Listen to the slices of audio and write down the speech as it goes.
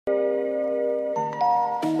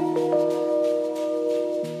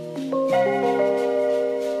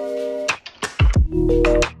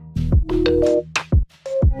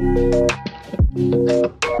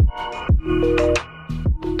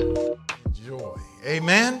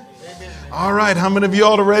Amen? All right, how many of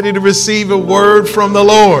y'all are ready to receive a word from the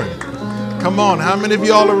Lord? Come on, how many of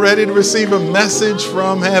y'all are ready to receive a message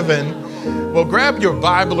from heaven? Well, grab your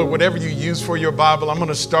Bible or whatever you use for your Bible. I'm going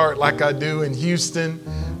to start like I do in Houston.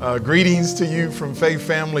 Greetings to you from Faith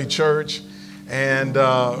Family Church. And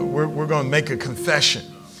we're going to make a confession.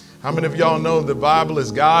 How many of y'all know the Bible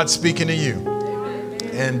is God speaking to you?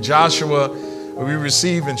 And Joshua, we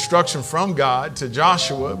receive instruction from God to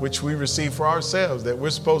Joshua, which we receive for ourselves, that we're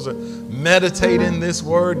supposed to meditate in this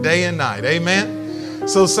word day and night. Amen?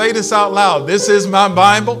 So say this out loud. This is my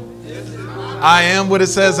Bible. I am what it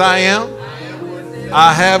says I am.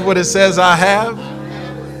 I have what it says I have.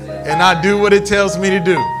 And I do what it tells me to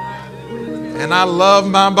do. And I love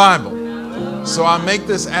my Bible. So I make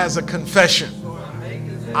this as a confession.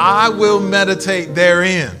 I will meditate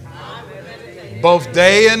therein, both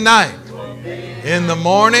day and night, in the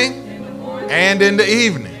morning and in the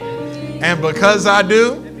evening. And because I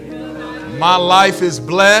do, my life is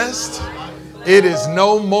blessed. It is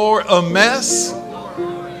no more a mess.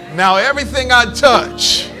 Now everything I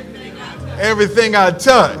touch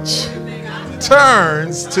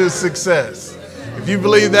turns to success. If you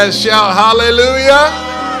believe that, shout hallelujah.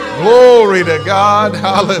 Glory to God.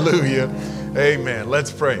 Hallelujah. Amen.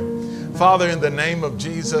 Let's pray. Father, in the name of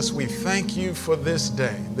Jesus, we thank you for this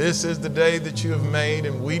day. This is the day that you have made,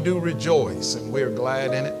 and we do rejoice, and we're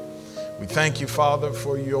glad in it. We thank you, Father,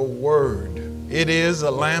 for your word. It is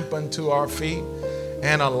a lamp unto our feet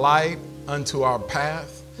and a light unto our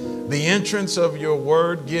path. The entrance of your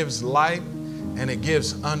word gives light, and it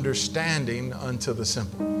gives understanding unto the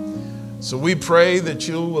simple. So we pray that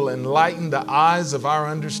you will enlighten the eyes of our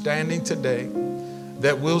understanding today,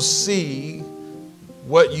 that we'll see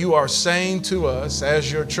what you are saying to us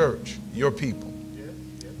as your church, your people.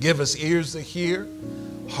 Give us ears to hear,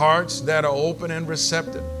 hearts that are open and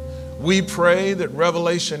receptive. We pray that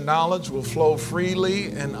revelation knowledge will flow freely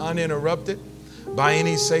and uninterrupted by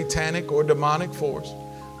any satanic or demonic force.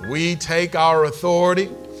 We take our authority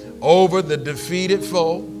over the defeated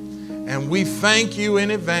foe, and we thank you in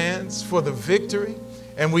advance for the victory,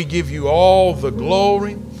 and we give you all the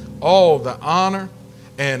glory, all the honor,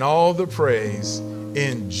 and all the praise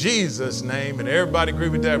in Jesus' name. And everybody agree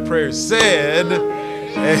with that prayer said,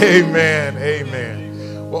 amen,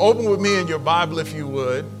 amen. Well, open with me in your Bible, if you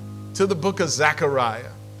would, to the book of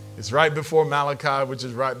Zechariah. It's right before Malachi, which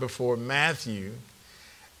is right before Matthew.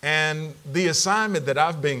 And the assignment that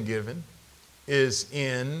I've been given is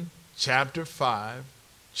in chapter 5,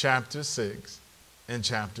 chapter 6, and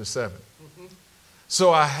chapter 7.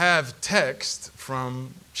 So I have text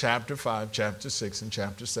from chapter 5, chapter 6, and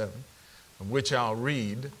chapter 7, which I'll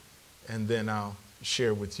read, and then I'll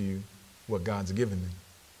share with you what God's given me.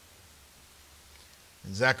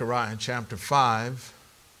 In Zechariah chapter 5,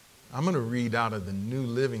 I'm going to read out of the New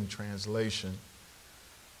Living Translation.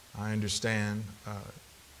 I understand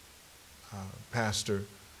Pastor,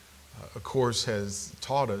 of course, has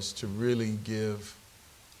taught us to really give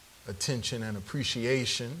attention and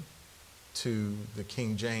appreciation to the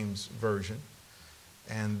King James Version.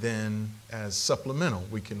 And then as supplemental,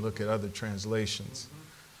 we can look at other translations.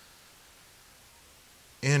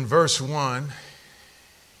 In verse 1,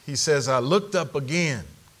 he says, I looked up again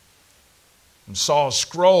and saw a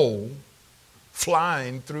scroll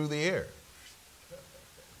flying through the air.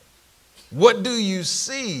 What do you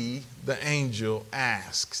see? The angel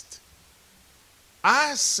asked.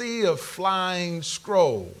 I see a flying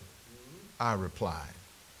scroll, I replied.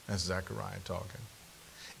 That's Zechariah talking.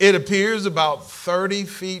 It appears about 30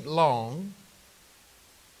 feet long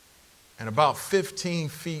and about 15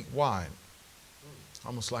 feet wide,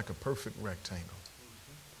 almost like a perfect rectangle.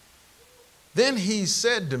 Then he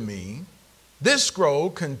said to me, this scroll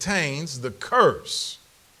contains the curse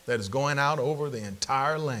that is going out over the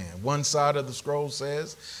entire land. One side of the scroll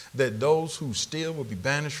says that those who steal will be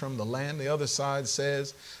banished from the land. The other side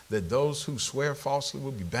says that those who swear falsely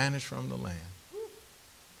will be banished from the land.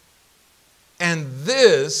 And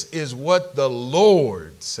this is what the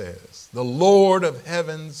Lord says, the Lord of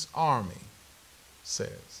heaven's army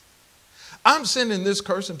says. I'm sending this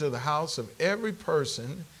curse into the house of every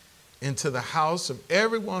person, into the house of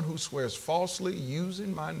everyone who swears falsely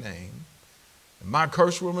using my name. And my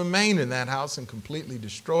curse will remain in that house and completely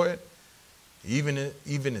destroy it, even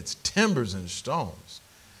its timbers and stones.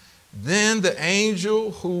 Then the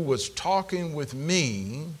angel who was talking with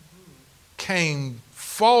me came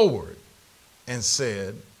forward and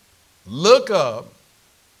said, look up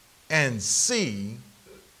and see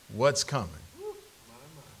what's coming.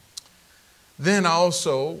 Then I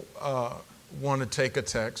also want to take a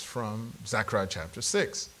text from Zechariah chapter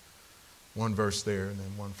 6. One verse there and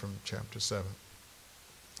then one from chapter 7.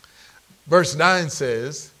 Verse 9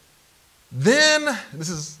 says, then, this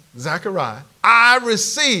is Zechariah, I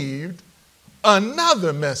received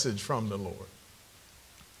another message from the Lord.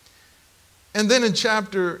 And then in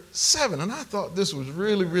chapter 7, and I thought this was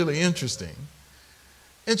really, really interesting.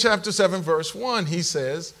 In chapter 7, verse 1, he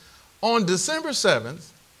says, on December 7th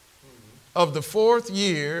of the 4th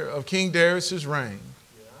year of King Darius' reign,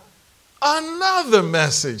 another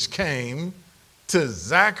message came to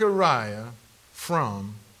Zechariah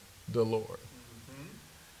from the Lord.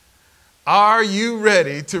 Are you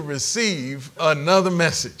ready to receive another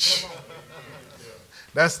message?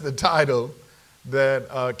 That's the title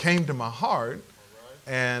that came to my heart,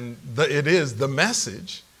 and it is the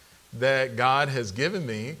message that God has given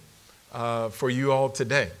me for you all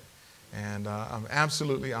today. And I'm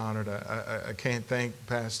absolutely honored. I can't thank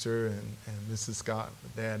Pastor and Mrs. Scott,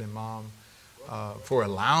 Dad and Mom, for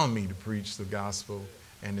allowing me to preach the gospel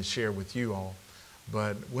and to share with you all.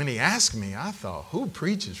 But when he asked me, I thought, who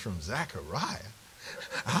preaches from Zechariah?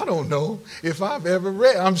 I don't know if I've ever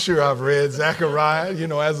read. I'm sure I've read Zechariah,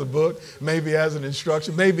 as a book, maybe as an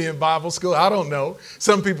instruction, maybe in Bible school. I don't know.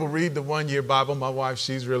 Some people read the one-year Bible. My wife,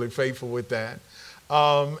 she's really faithful with that.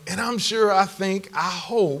 And I'm sure, I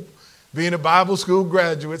hope, being a Bible school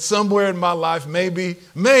graduate, somewhere in my life,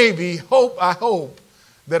 I hope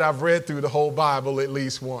that I've read through the whole Bible at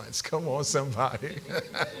least once. Come on, somebody.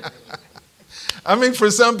 I mean, for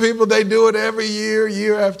some people, they do it every year,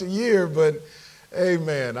 year after year, but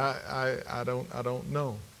amen, I don't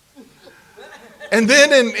know. And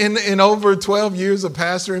then in over 12 years of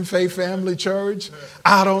pastoring Faith Family Church,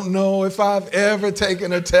 I don't know if I've ever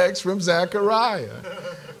taken a text from Zechariah.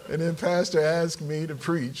 And then Pastor asked me to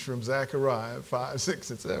preach from Zechariah 5, 6,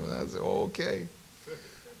 and 7. I said, okay.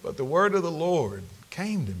 But the word of the Lord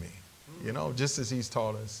came to me, just as he's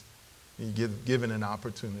taught us. Given an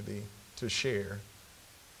opportunity to share,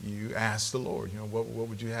 you ask the Lord, what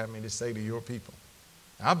would you have me to say to your people?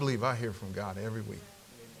 I believe I hear from God every week.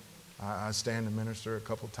 I stand and minister a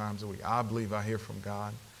couple times a week. I believe I hear from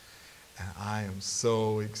God. And I am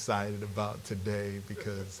so excited about today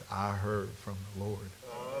because I heard from the Lord.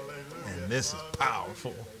 And this is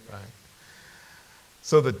powerful, right?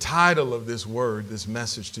 So the title of this word, this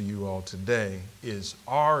message to you all today is,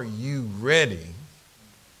 are you ready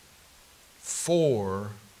for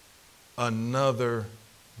another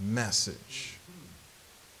message?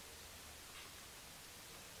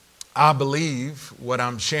 I believe what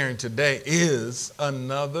I'm sharing today is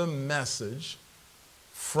another message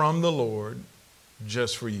from the Lord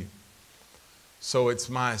just for you. So it's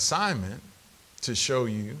my assignment to show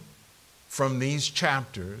you from these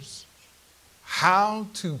chapters how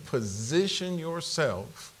to position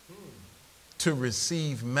yourself to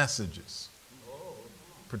receive messages,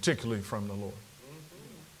 particularly from the Lord.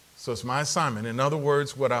 So it's my assignment. In other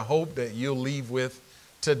words, what I hope that you'll leave with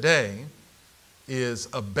today is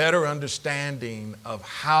a better understanding of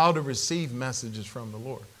how to receive messages from the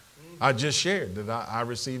Lord. I just shared that I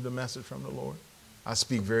received a message from the Lord. I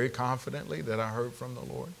speak very confidently that I heard from the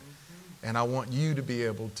Lord. And I want you to be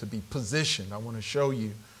able to be positioned. I want to show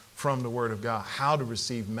you from the Word of God how to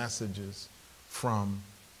receive messages from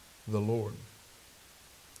the Lord.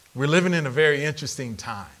 We're living in a very interesting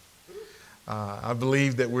time. I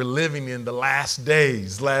believe that we're living in the last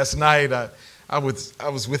days. Last night, I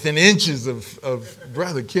was within inches of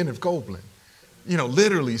Brother Kenneth Copeland.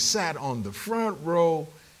 Literally sat on the front row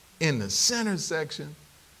in the center section.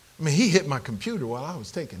 I mean, he hit my computer while I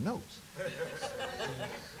was taking notes.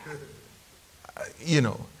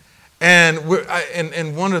 And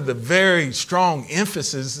one of the very strong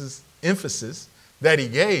emphasis that he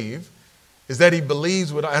gave is that he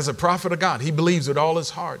believes, as a prophet of God, he believes with all his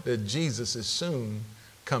heart that Jesus is soon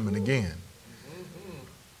coming again.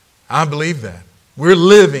 I believe that. We're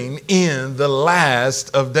living in the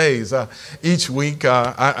last of days. Each week,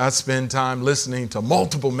 I spend time listening to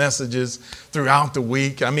multiple messages throughout the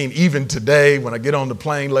week. I mean, even today, when I get on the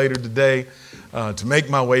plane later today, to make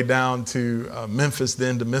my way down to Memphis,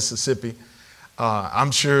 then to Mississippi,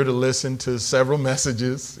 I'm sure to listen to several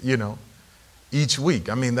messages, each week.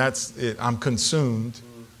 I mean, that's it. I'm consumed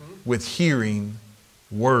with hearing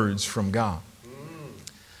words from God.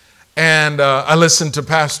 And I listen to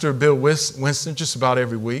Pastor Bill Winston just about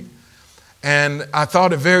every week. And I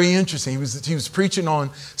thought it very interesting. He was preaching on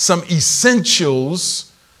some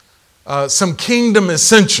essentials, some kingdom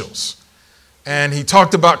essentials. And he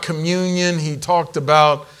talked about communion. He talked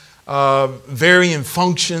about varying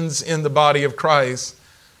functions in the body of Christ.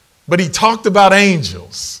 But he talked about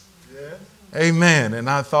angels. Yeah. Amen. And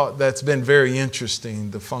I thought that's been very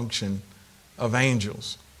interesting, the function of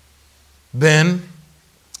angels. Then,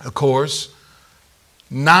 of course,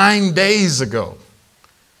 9 days ago.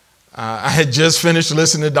 I had just finished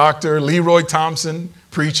listening to Dr. Leroy Thompson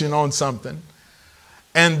preaching on something.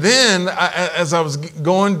 And then as I was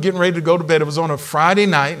getting ready to go to bed, it was on a Friday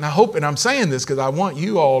night. And I'm saying this because I want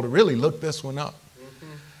you all to really look this one up.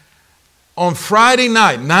 Mm-hmm. On Friday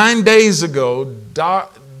night, 9 days ago,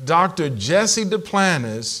 Dr. Jesse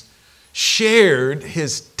Duplantis shared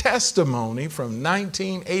his testimony from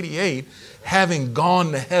 1988, having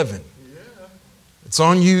gone to heaven. Yeah. It's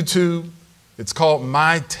on YouTube. It's called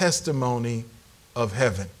My Testimony of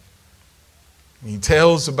Heaven. He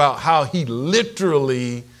tells about how he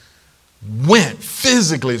literally went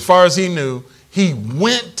physically, as far as he knew, he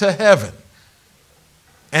went to heaven.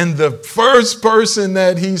 And the first person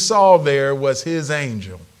that he saw there was his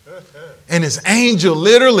angel. And his angel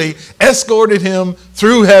literally escorted him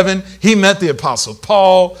through heaven. He met the Apostle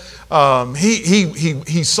Paul.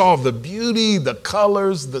 He saw the beauty, the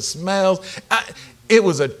colors, the smells. It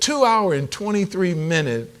was a 2 hour and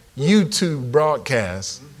 23-minute YouTube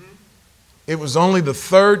broadcast. It was only the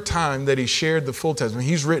third time that he shared the full testimony.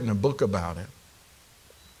 He's written a book about it.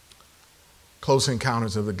 Close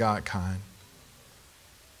Encounters of the God Kind.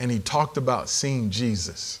 And he talked about seeing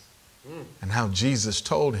Jesus and how Jesus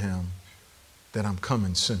told him that I'm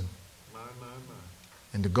coming soon.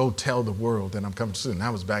 And to go tell the world that I'm coming soon.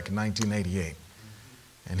 That was back in 1988.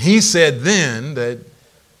 And he said then that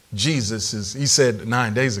he said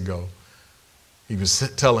 9 days ago, he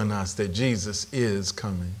was telling us that Jesus is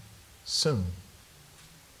coming soon.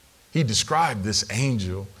 He described this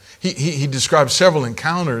angel. He described several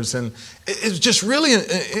encounters, and it's just really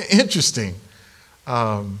interesting.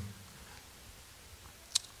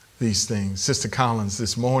 These things. Sister Collins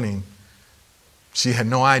this morning, she had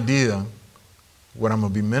no idea what I'm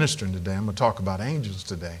going to be ministering today. I'm going to talk about angels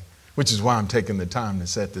today, which is why I'm taking the time to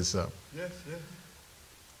set this up. Yes.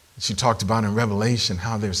 She talked about in Revelation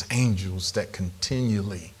how there's angels that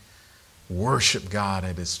continually worship God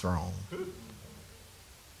at his throne.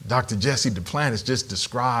 Dr. Jesse Duplantis just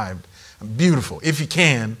described, beautiful. If you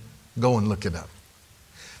can, go and look it up.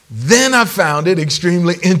 Then I found it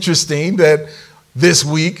extremely interesting that this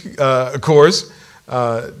week, of course,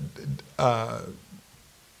 Brother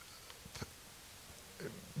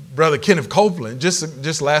Kenneth Copeland,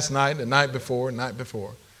 just last night, the night before,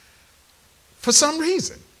 for some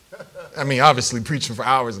reason, I mean, obviously preaching for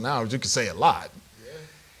hours and hours, you could say a lot,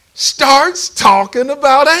 starts talking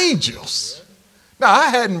about angels. Now, I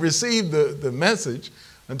hadn't received the message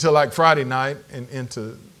until like Friday night and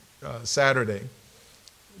into Saturday.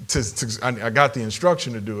 I got the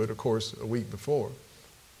instruction to do it, of course, a week before,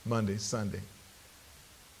 Monday, Sunday.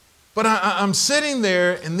 But I'm sitting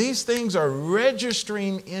there, and these things are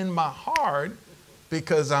registering in my heart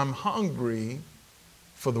because I'm hungry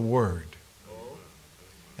for the Word.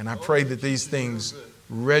 And I pray that these things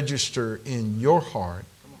register in your heart.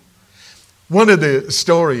 One of the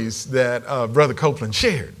stories that Brother Copeland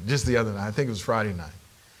shared just the other night, I think it was Friday night,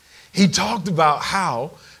 he talked about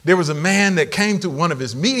how there was a man that came to one of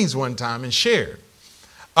his meetings one time and shared.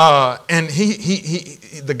 And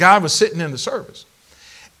the guy was sitting in the service.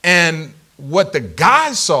 And what the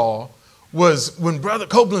guy saw was when Brother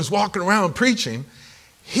Copeland's walking around preaching,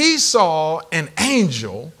 he saw an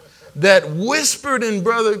angel that whispered in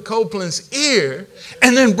Brother Copeland's ear,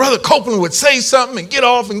 and then Brother Copeland would say something and get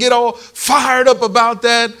off and get all fired up about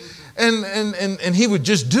that. And he would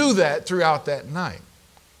just do that throughout that night.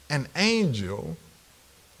 An angel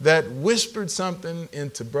that whispered something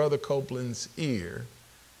into Brother Copeland's ear,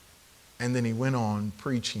 and then he went on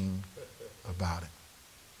preaching about it.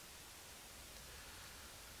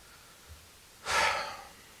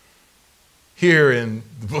 Here in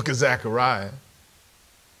the book of Zechariah,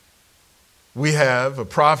 we have a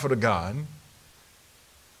prophet of God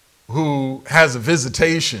who has a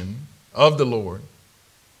visitation of the Lord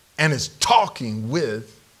and is talking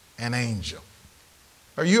with an angel.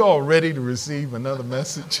 Are you all ready to receive another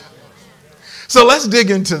message? So let's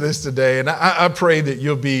dig into this today, and I pray that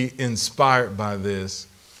you'll be inspired by this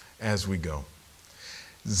as we go.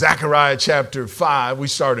 Zechariah chapter 5, we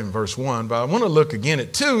start in verse 1, but I want to look again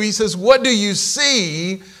at 2. He says, what do you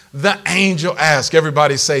see? The angel asked.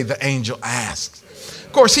 Everybody say, the angel asked.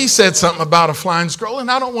 Of course, he said something about a flying scroll,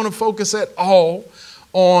 and I don't want to focus at all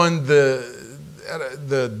on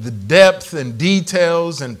the depth and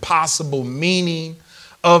details and possible meaning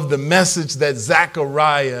of the message that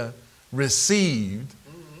Zechariah received.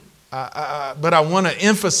 But I want to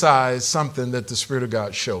emphasize something that the Spirit of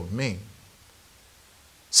God showed me.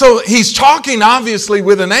 So he's talking obviously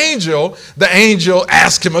with an angel. The angel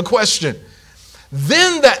asked him a question.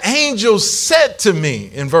 Then the angel said to me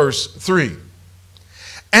in verse 3,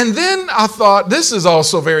 And then I thought, this is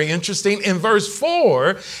also very interesting. In verse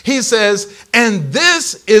 4, he says, and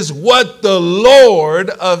this is what the Lord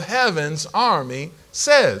of heaven's army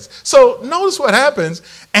says. So notice what happens.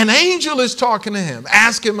 An angel is talking to him,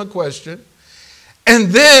 ask him a question. And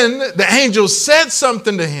then the angel said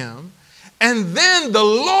something to him. And then the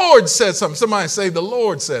Lord said something. Somebody say, the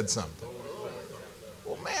Lord said something.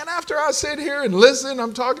 Man, after I sit here and listen,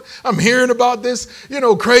 I'm hearing about this,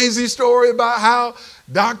 crazy story about how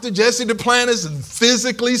Dr. Jesse Duplantis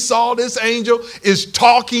physically saw this angel, is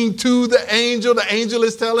talking to the angel. The angel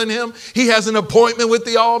is telling him he has an appointment with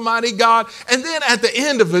the Almighty God. And then at the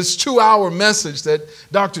end of his 2-hour message that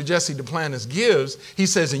Dr. Jesse Duplantis gives, he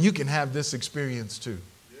says, and you can have this experience too.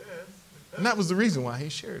 Yes. And that was the reason why he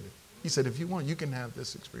shared it. He said, if you want, you can have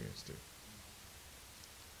this experience too.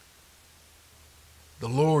 The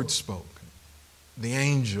Lord spoke. The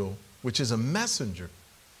angel, which is a messenger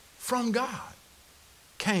from God,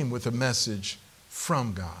 came with a message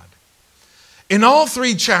from God. In all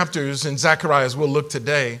 3 chapters in Zechariah, as we'll look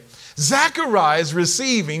today, Zechariah is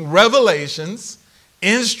receiving revelations,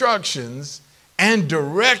 instructions, and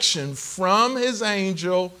direction from his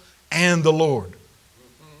angel and the Lord.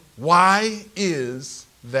 Why is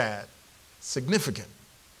that significant?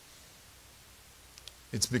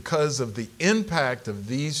 It's because of the impact of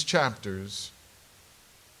these chapters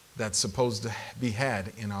that's supposed to be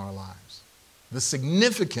had in our lives. The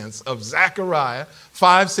significance of Zechariah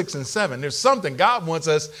 5, 6, and 7. There's something God wants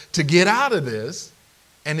us to get out of this,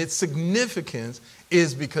 and its significance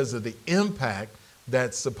is because of the impact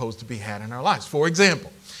that's supposed to be had in our lives. For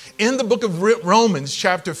example, in the book of Romans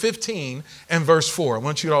chapter 15 and verse 4, I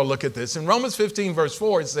want you to all look at this. In Romans 15 verse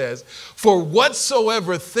 4 it says, for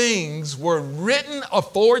whatsoever things were written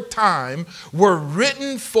aforetime were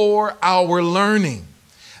written for our learning,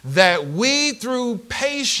 that we through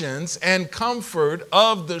patience and comfort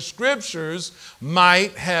of the scriptures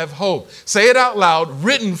might have hope. Say it out loud,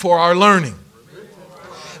 written for our learning.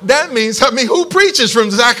 That means, who preaches from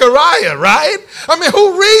Zechariah, right?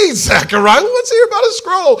 Who reads Zechariah? Who wants to hear about a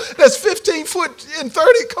scroll that's 15 foot and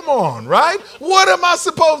 30? Come on, right? What am I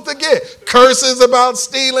supposed to get? Curses about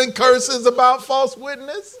stealing, curses about false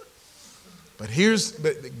witness? But here's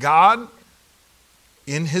God,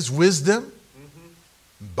 in his wisdom,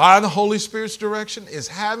 by the Holy Spirit's direction, is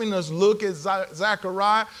having us look at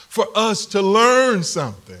Zechariah for us to learn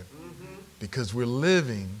something. Because we're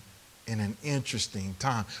living in an interesting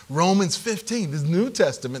time. Romans 15, the New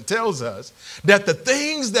Testament tells us that the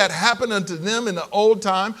things that happened unto them in the old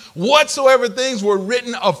time, whatsoever things were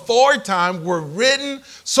written aforetime, were written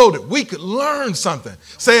so that we could learn something.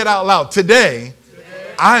 Say it out loud. Today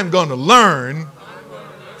I am going to learn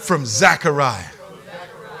from Zechariah.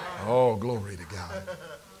 Oh, glory to God.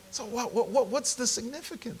 So what's the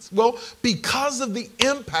significance? Well, because of the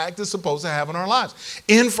impact it's supposed to have on our lives.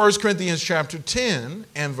 In 1 Corinthians chapter 10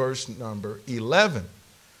 and verse number 11,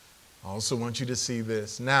 I also want you to see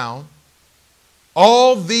this. Now,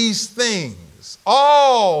 all these things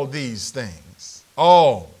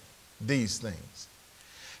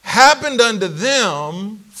happened unto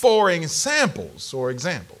them for examples or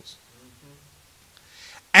examples.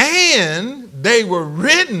 And they were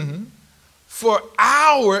written for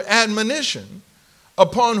our admonition,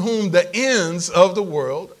 upon whom the ends of the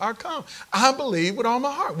world are come. I believe with all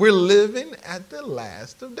my heart we're living at the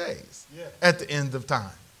last of days, at the end of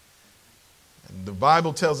time. And the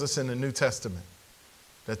Bible tells us in the New Testament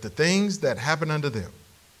that the things that happened unto them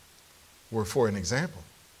were for an example.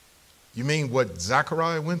 You mean what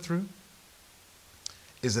Zechariah went through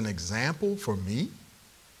is an example for me?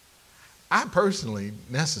 I personally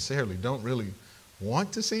necessarily don't really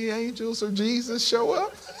want to see angels or Jesus show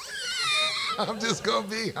up. I'm just going to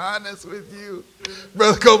be honest with you.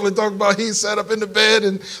 Brother Copeland talked about he sat up in the bed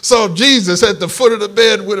and saw Jesus at the foot of the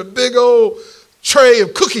bed with a big old tray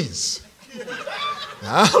of cookies.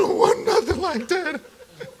 Now, I don't want nothing like that.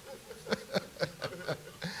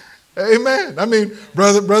 Amen.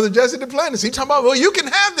 Brother Jesse Duplantis, he talking about, well, you can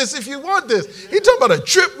have this if you want this. He talking about a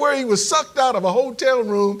trip where he was sucked out of a hotel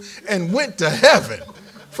room and went to heaven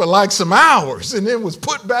for like some hours and then was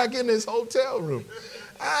put back in his hotel room.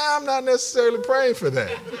 I'm not necessarily praying for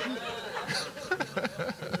that.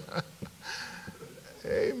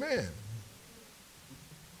 Amen.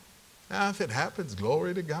 Now, if it happens,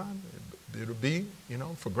 glory to God. It'll be,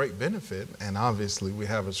 for great benefit. And obviously we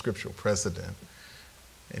have a scriptural precedent,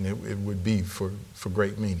 and it would be for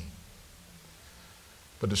great meaning.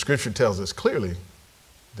 But the scripture tells us clearly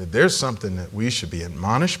that there's something that we should be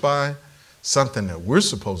admonished by, something that we're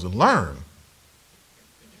supposed to learn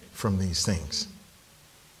from these things.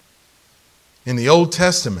 In the Old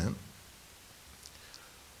Testament,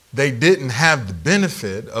 they didn't have the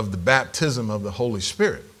benefit of the baptism of the Holy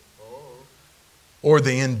Spirit or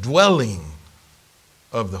the indwelling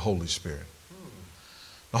of the Holy Spirit.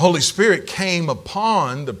 The Holy Spirit came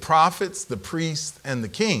upon the prophets, the priests, and the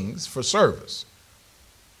kings for service.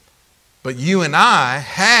 But you and I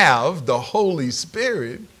have the Holy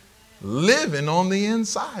Spirit living on the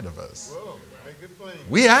inside of us.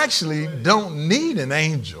 We actually don't need an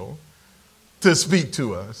angel to speak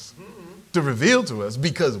to us, to reveal to us,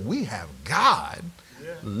 because we have God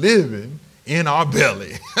living in our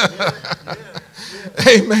belly.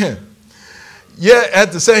 Amen. Yet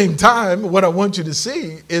at the same time, what I want you to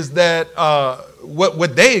see is that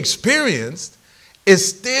what they experienced is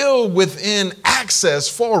still within access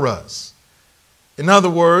for us. In other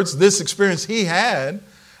words, this experience he had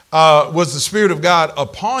was the Spirit of God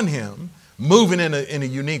upon him, moving in a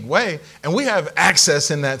unique way, and we have access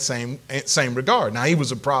in that same regard. Now, he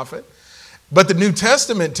was a prophet, but the New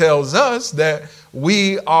Testament tells us that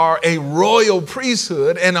we are a royal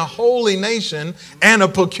priesthood and a holy nation and a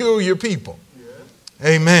peculiar people.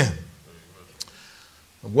 Amen.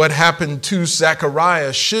 What happened to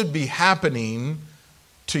Zechariah should be happening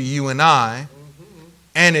to you and I,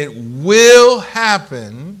 and it will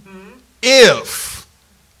happen if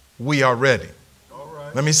we are ready.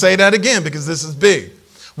 Let me say that again because this is big.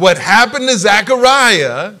 What happened to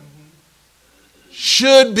Zechariah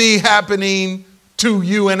should be happening to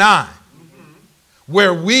you and I,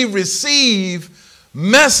 where we receive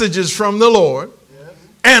messages from the Lord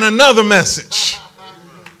and another message,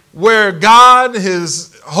 where God,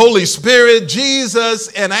 his Holy Spirit, Jesus,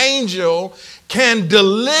 an angel can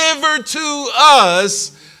deliver to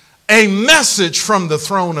us a message from the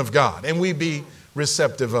throne of God, and we be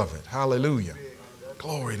receptive of it. Hallelujah.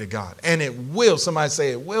 Glory to God. And it will, somebody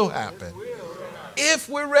say it will happen if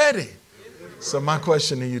we're ready. So my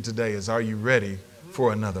question to you today is, are you ready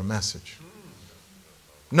for another message?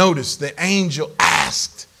 Notice the angel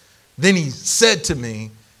asked, then he said to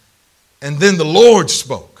me, and then the Lord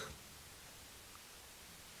spoke.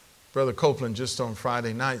 Brother Copeland just on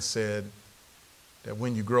Friday night said that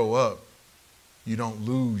when you grow up, you don't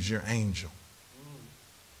lose your angel.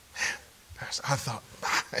 I thought,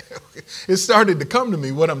 it started to come to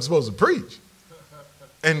me what I'm supposed to preach.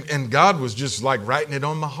 And God was just like writing it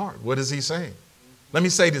on my heart. What is he saying? Let me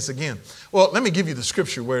say this again. Well, let me give you the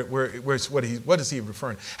scripture where what is he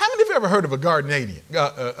referring to? How many of you ever heard of a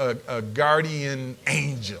guardian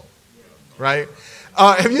angel? Right?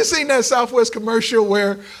 Have you seen that Southwest commercial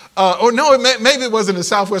where, maybe it wasn't a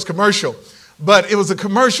Southwest commercial, but it was a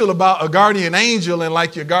commercial about a guardian angel and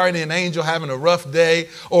like your guardian angel having a rough day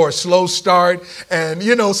or a slow start. And,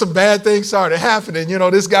 some bad things started happening.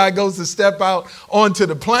 This guy goes to step out onto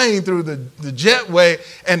the plane through the jetway,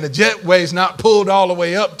 and the jetway's not pulled all the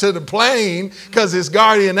way up to the plane because his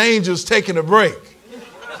guardian angel's taking a break.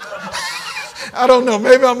 I don't know.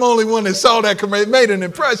 Maybe I'm the only one that saw that commercial. It made an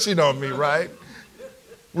impression on me, right?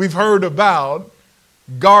 We've heard about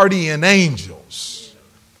guardian angels.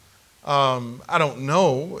 I don't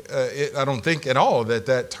know. I don't think at all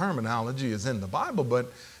that terminology is in the Bible,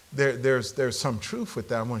 but there's some truth with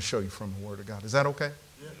that. I want to show you from the Word of God. Is that okay?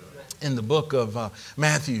 Yeah. In the book of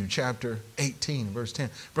Matthew, chapter 18, verse 10,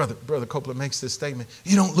 Brother Copeland makes this statement: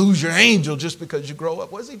 you don't lose your angel just because you grow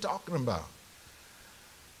up. What is he talking about?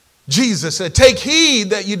 Jesus said, take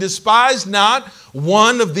heed that you despise not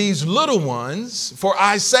one of these little ones, for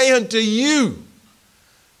I say unto you,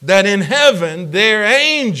 that in heaven their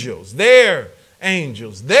angels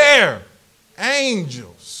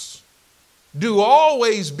do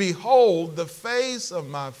always behold the face of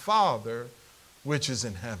my Father which is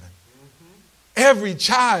in heaven. Every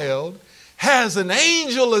child has an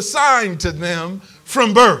angel assigned to them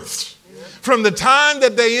from birth. From the time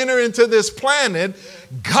that they enter into this planet,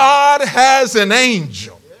 God has an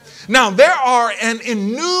angel. Now, there are an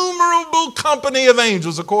innumerable company of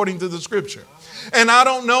angels according to the scripture. And I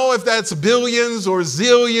don't know if that's billions or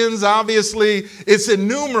zillions. Obviously, it's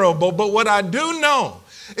innumerable. But what I do know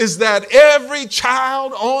is that every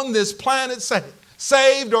child on this planet,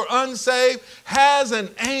 saved or unsaved, has an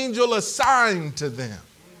angel assigned to them.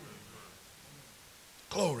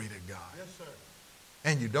 Glory to God. Yes, sir.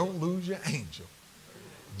 And you don't lose your angel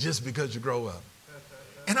just because you grow up.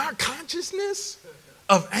 And our consciousness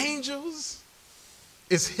of angels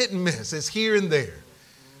is hit and miss. It's here and there.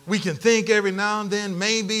 We can think every now and then,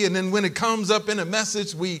 maybe, and then when it comes up in a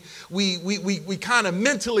message, we kind of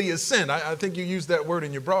mentally ascend. I think you used that word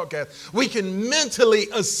in your broadcast. We can mentally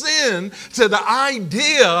ascend to the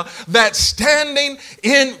idea that standing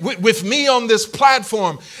with me on this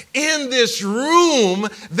platform, in this room,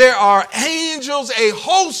 there are angels, a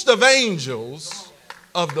host of angels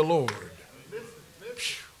of the Lord.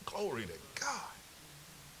 Glory to God.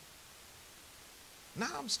 Now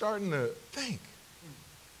I'm starting to think,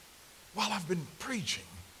 while I've been preaching,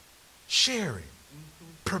 sharing,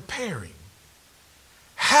 preparing,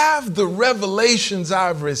 have the revelations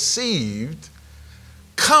I've received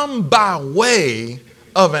come by way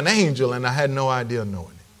of an angel, and I had no idea knowing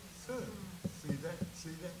it. See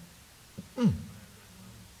that?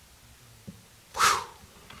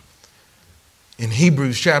 In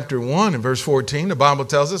Hebrews chapter 1 and verse 14, the Bible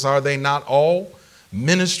tells us, are they not all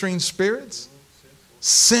ministering spirits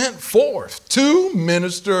sent forth to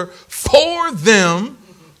minister for them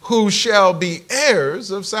who shall be heirs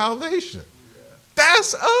of salvation?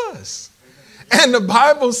 That's us. And the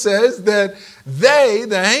Bible says that they,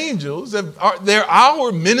 the angels, they're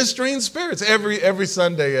our ministering spirits. Every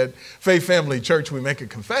Sunday at Faith Family Church, we make a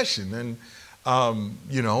confession. And,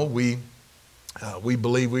 we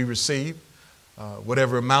believe we receive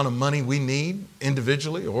whatever amount of money we need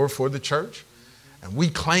individually or for the church. And we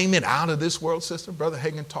claim it out of this world system. Brother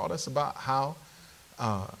Hagin taught us about how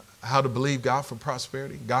to believe God for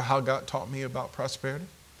prosperity. How God taught me about prosperity.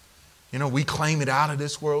 We claim it out of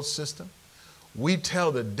this world system. We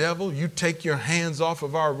tell the devil, you take your hands off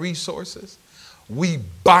of our resources. We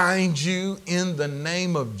bind you in the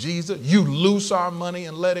name of Jesus. You loose our money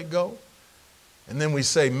and let it go. And then we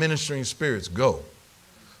say, ministering spirits, go.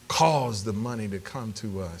 Cause the money to come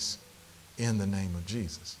to us in the name of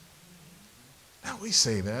Jesus. Now we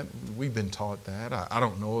say that. We've been taught that. I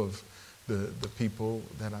don't know of the people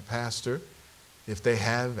that I pastor, if they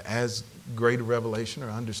have as great a revelation or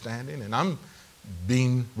understanding. And I'm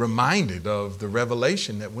being reminded of the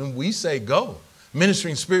revelation that when we say go,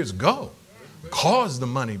 ministering spirits go, cause the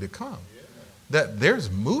money to come, that there's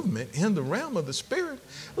movement in the realm of the spirit.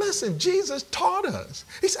 Listen, Jesus taught us.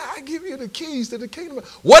 He said, I give you the keys to the kingdom.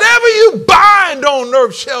 Whatever you bind on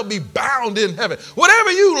earth shall be bound in heaven.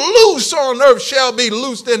 Whatever you loose on earth shall be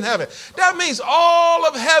loosed in heaven. That means all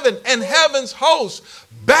of heaven and heaven's hosts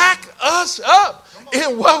back us up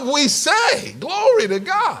in what we say. Glory to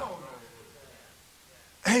God.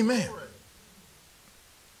 Amen.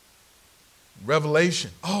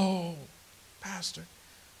 Revelation. Oh, Pastor,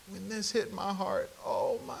 when this hit my heart,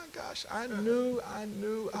 oh my gosh, I knew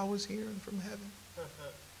I was hearing from heaven.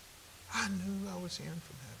 I knew I was hearing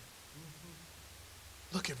from heaven.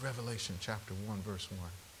 Look at Revelation chapter 1, verse 1.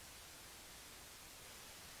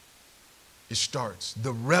 It starts,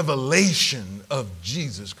 the revelation of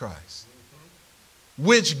Jesus Christ,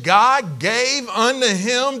 which God gave unto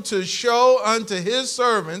him to show unto his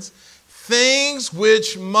servants things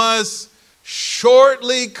which must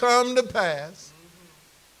shortly come to pass.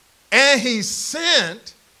 And he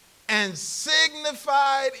sent and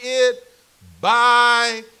signified it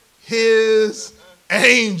by his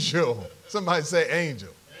angel. Somebody say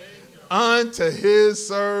angel. Unto his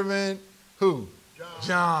servant, who?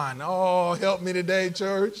 John. Oh, help me today,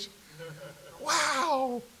 church.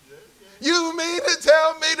 Wow. You mean to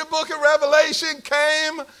tell me the book of Revelation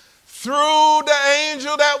came through the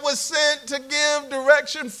angel that was sent to give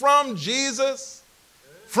direction from Jesus,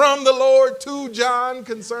 from the Lord to John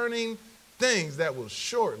concerning things that will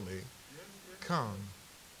shortly come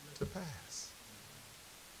to pass?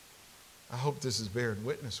 I hope this is bearing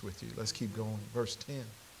witness with you. Let's keep going. Verse 10.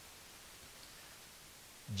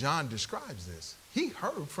 John describes this. He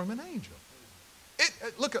heard from an angel.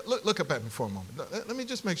 Look up at me for a moment. Let me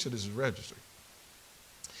just make sure this is registered.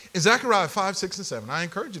 In Zechariah 5, 6, and 7, I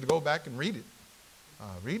encourage you to go back and read it.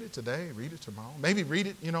 Read it today, read it tomorrow. Maybe read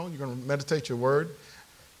it, you're going to meditate your word,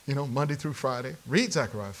 Monday through Friday. Read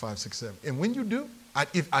Zechariah 5, 6, 7. And when you do, I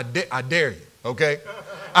dare you, okay?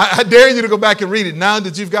 I dare you to go back and read it. Now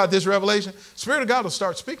that you've got this revelation, Spirit of God will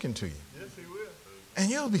start speaking to you. Yes, he will.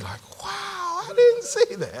 And you'll be like, wow, I didn't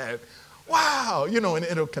see that. Wow, and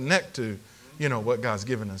it'll connect to, what God's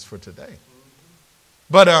given us for today.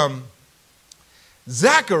 But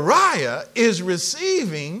Zechariah is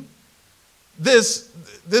receiving this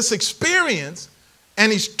experience,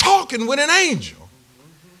 and he's talking with an angel.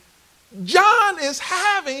 John is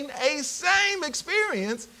having a same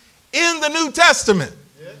experience in the New Testament.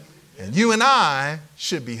 And you and I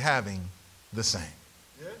should be having the same.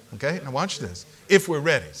 Okay, now watch this. If we're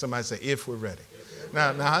ready. Somebody say, if we're ready.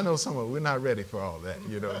 Now I know some of us, we're not ready for all that.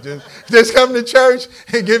 Just come to church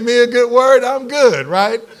and give me a good word. I'm good,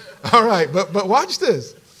 right? All right, but watch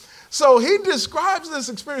this. So he describes this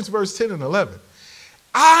experience, verse 10 and 11.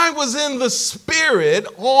 I was in the Spirit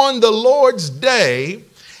on the Lord's day,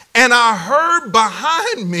 and I heard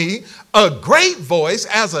behind me a great voice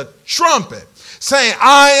as a trumpet, saying,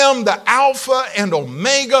 I am the Alpha and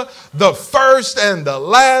Omega, the first and the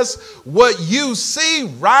last. What you see,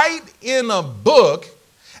 write in a book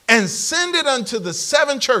and send it unto the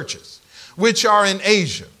 7 churches which are in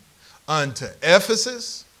Asia, unto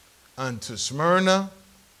Ephesus, unto Smyrna,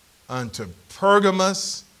 unto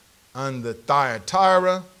Pergamos, unto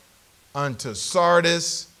Thyatira, unto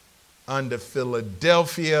Sardis, unto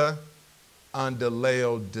Philadelphia, unto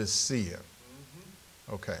Laodicea.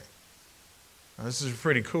 Okay. Now, this is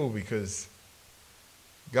pretty cool because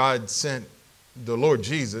God sent the Lord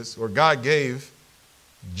Jesus, or God gave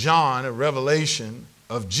John a revelation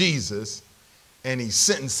of Jesus, and he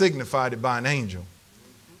sent and signified it by an angel.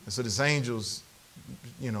 And so this angel's,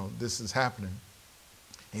 this is happening.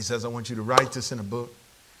 He says, I want you to write this in a book,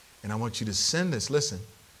 and I want you to send this, listen,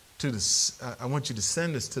 I want you to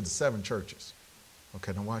send this to the 7 churches.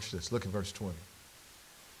 Okay, now watch this. Look at verse 20.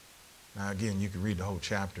 Now, again, you can read the whole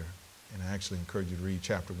chapter, and I actually encourage you to read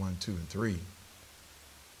chapter 1, 2, and 3.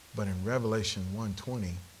 But in Revelation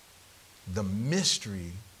 1:20, the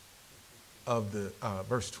mystery of the,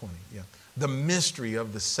 verse 20, the mystery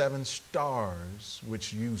of the 7 stars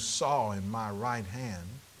which you saw in my right hand,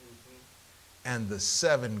 and the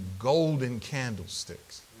 7 golden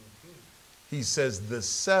candlesticks. He says the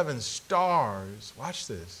 7 stars, watch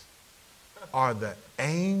this, are the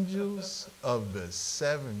angels of the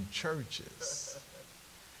 7 churches.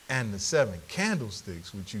 And the 7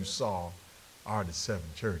 candlesticks which you saw are the 7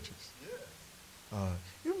 churches.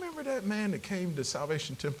 You remember that man that came to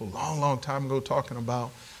Salvation Temple a long, long time ago talking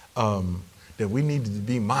about that we needed to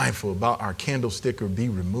be mindful about our candlestick or be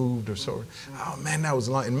removed or so? Oh, man, that was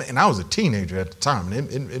long. And I was a teenager at the time,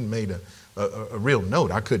 and it made a real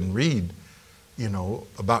note. I couldn't read,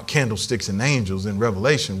 about candlesticks and angels in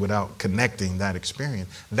Revelation without connecting that experience,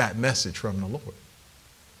 that message from the Lord.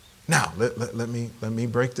 Now, let me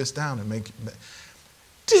break this down and make it.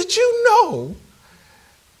 Did you know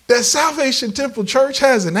that Salvation Temple Church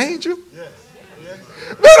has an angel? Yes. Yes.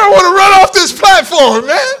 Man, I want to run off this platform,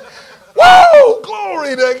 man. Whoa,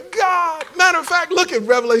 glory to God. Matter of fact, look at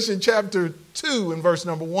Revelation chapter 2 and verse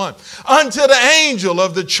number 1. Unto the angel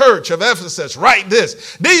of the church of Ephesus write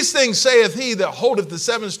this. These things saith he that holdeth the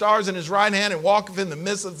 7 stars in his right hand and walketh in the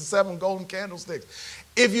midst of the 7 golden candlesticks.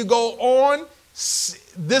 If you go on,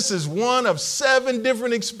 this is one of 7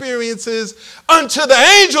 different experiences. Unto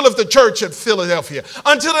the angel of the church at Philadelphia,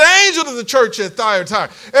 unto the angel of the church at Thyatira,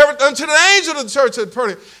 unto the angel of the church at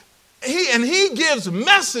Pergamos. He gives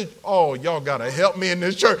message. Oh, y'all got to help me in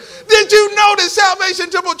this church. Did you know that Salvation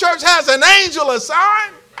Temple Church has an angel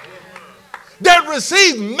assigned that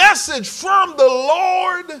receives message from the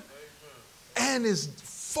Lord and is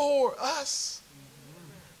for us?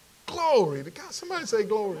 Glory to God. Somebody say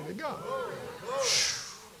glory to God.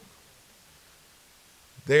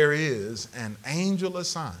 There is an angel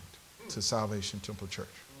assigned to Salvation Temple Church.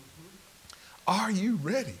 Are you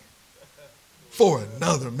ready for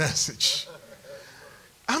another message?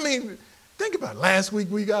 I mean, think about it. Last week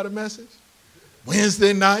we got a message.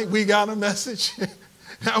 Wednesday night we got a message.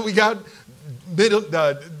 Now we got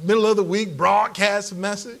middle of the week broadcast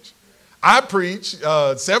message. I preach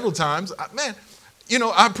several times.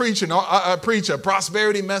 I preach a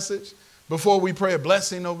prosperity message before we pray a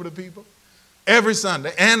blessing over the people every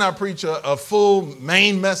Sunday. And I preach a full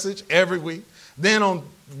main message every week. Then on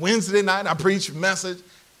Wednesday night, I preach a message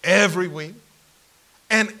every week.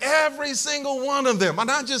 And every single one of them are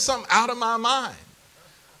not just something out of my mind.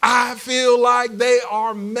 I feel like they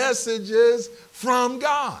are messages from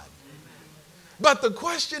God. But the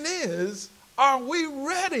question is, are we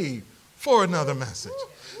ready for another message?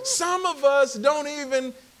 Some of us don't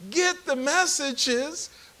even get the messages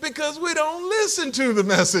because we don't listen to the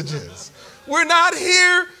messages. We're not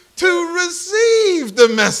here to receive the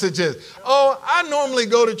messages. Oh, I normally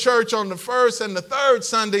go to church on the 1st and the 3rd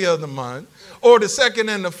Sunday of the month, or the 2nd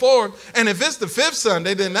and the 4th. And if it's the 5th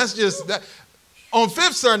Sunday, then that's just that. On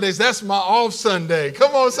 5th Sundays, that's my off Sunday.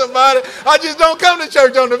 Come on, somebody. I just don't come to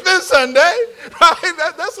church on the 5th Sunday,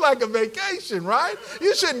 right? That's like a vacation, right?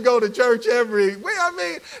 You shouldn't go to church every week. I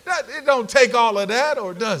mean, it don't take all of that,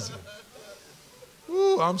 or does it?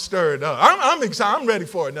 Ooh, I'm stirred up. I'm excited. I'm ready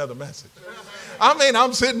for another message. I mean,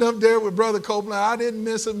 I'm sitting up there with Brother Copeland. I didn't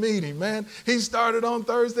miss a meeting, man. He started on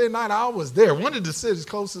Thursday night. I was there. Wanted to sit as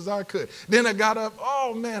close as I could. Then I got up.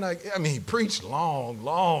 Oh, man. He preached long,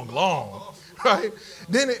 right?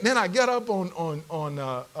 Then I got up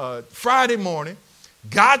on Friday morning,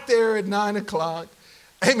 got there at 9 o'clock.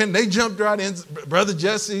 Amen. They jumped right in. Brother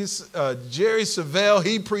Jerry Savelle,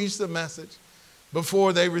 he preached the message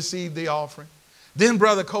before they received the offering. Then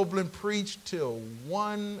Brother Copeland preached till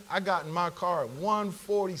 1. I got in my car at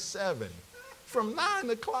 1:47 from 9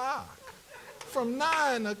 o'clock. From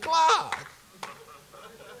 9 o'clock.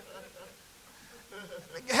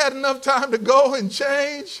 Had enough time to go and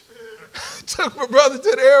change. Took my brother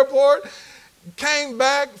to the airport. Came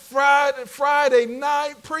back Friday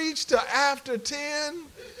night, preached till after 10.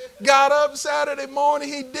 Got up Saturday morning,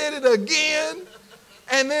 he did it again.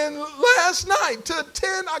 And then last night till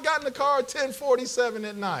 10, I got in the car at 10:47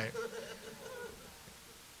 at night.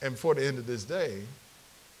 And before the end of this day,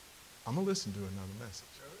 I'm going to listen to another message.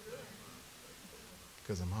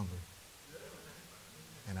 Because I'm hungry.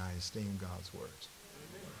 And I esteem God's words.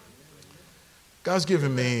 God's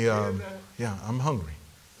given me, I'm hungry.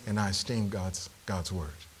 And I esteem God's word.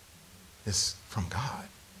 It's from God.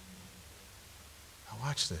 Now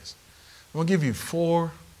watch this. I'm going to give you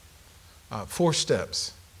four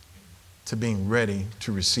steps to being ready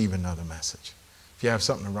to receive another message. If you have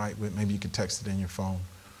something to write with, maybe you could text it in your phone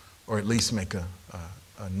or at least make a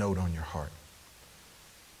note on your heart.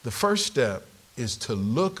 The first step is to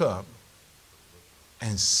look up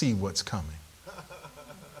and see what's coming.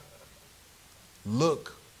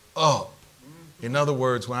 Look up. In other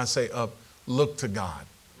words, when I say up, look to God.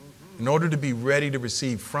 In order to be ready to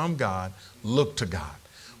receive from God, look to God.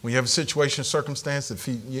 When you have a situation, circumstance,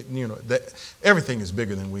 that everything is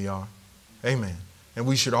bigger than we are. Amen. And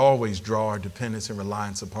we should always draw our dependence and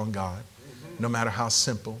reliance upon God, no matter how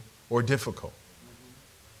simple or difficult.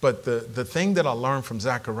 But the thing that I learned from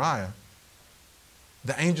Zechariah,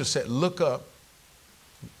 the angel said, look up,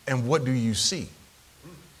 and what do you see?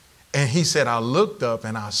 And he said, I looked up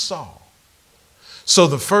and I saw. So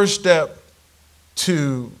the first step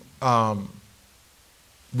to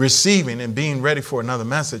receiving and being ready for another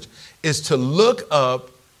message is to look up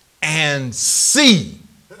and see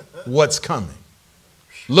what's coming.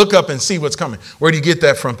 Look up and see what's coming. Where do you get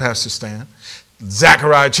that from, Pastor Stan?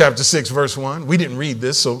 Zechariah chapter 6, verse 1. We didn't read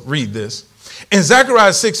this, so read this. In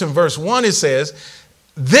Zechariah 6 and verse 1, it says,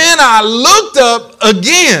 then I looked up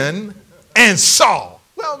again and saw.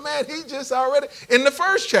 Well, man, he just already, in the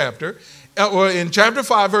first chapter, or in chapter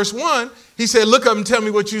 5, verse 1, he said, look up and tell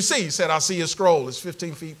me what you see. He said, I see a scroll. It's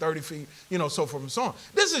 15 feet, 30 feet, so forth and so on.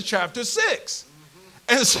 This is chapter 6.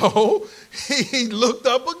 And so he looked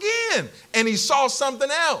up again and he saw something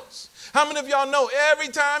else. How many of y'all know every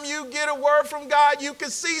time you get a word from God, you can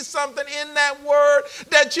see something in that word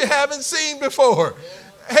that you haven't seen before?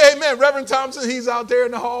 Amen. Reverend Thompson, he's out there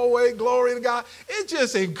in the hallway. Glory to God. It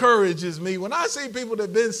just encourages me when I see people that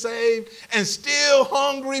have been saved and still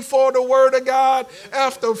hungry for the word of God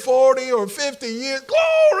after 40 or 50 years.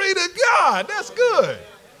 Glory to God. That's good.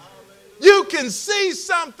 You can see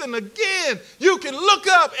something again. You can look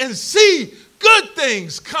up and see good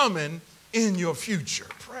things coming in your future.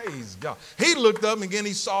 Praise God. He looked up and again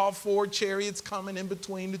he saw 4 chariots coming in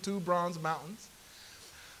between the 2 bronze mountains.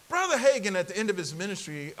 Brother Hagin, at the end of his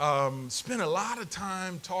ministry, spent a lot of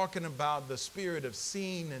time talking about the spirit of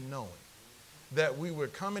seeing and knowing. That we were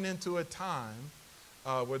coming into a time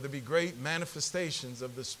where there'd be great manifestations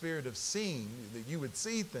of the spirit of seeing, that you would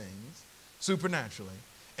see things supernaturally,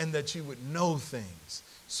 and that you would know things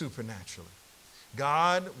supernaturally.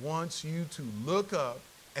 God wants you to look up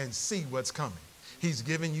and see what's coming. He's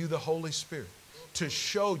given you the Holy Spirit to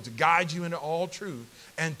guide you into all truth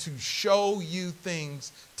and to show you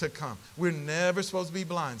things to come. We're never supposed to be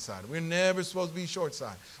blindsided. We're never supposed to be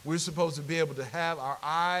short-sighted. We're supposed to be able to have our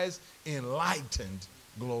eyes enlightened.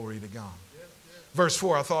 Glory to God. Verse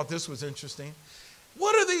 4, I thought this was interesting.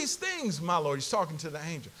 What are these things, my Lord? He's talking to the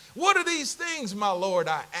angel. What are these things, my Lord?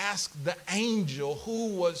 I asked the angel who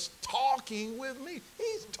was talking with me.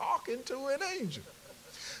 He's talking to an angel.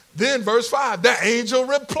 Then verse 5, the angel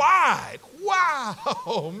replied,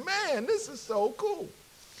 wow, man, this is so cool.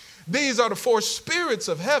 These are the 4 spirits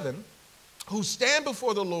of heaven who stand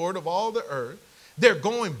before the Lord of all the earth. They're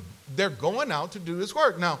going out to do his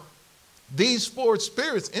work. Now, these 4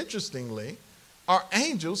 spirits, interestingly, are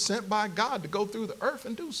angels sent by God to go through the earth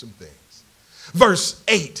and do some things. Verse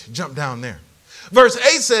 8, jump down there. Verse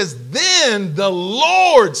 8 says, then the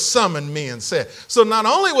Lord summoned me and said. So not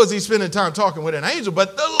only was he spending time talking with an angel,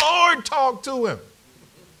 but the Lord talked to him.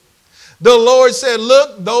 The Lord said,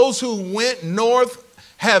 look, those who went north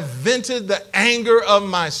have vented the anger of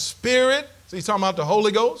my spirit. So he's talking about the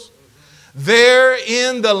Holy Ghost. There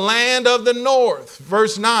in the land of the north.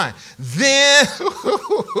 Verse 9. Then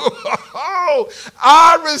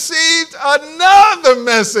I received another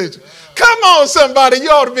message. Come on, somebody.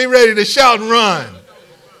 You ought to be ready to shout and run.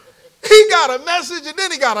 He got a message and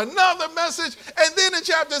then he got another message. And then in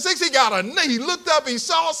chapter 6, he looked up, he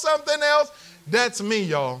saw something else. That's me,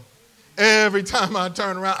 y'all. Every time I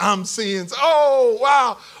turn around, I'm seeing, oh,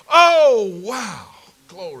 wow.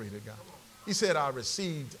 Glory to God. He said, I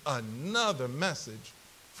received another message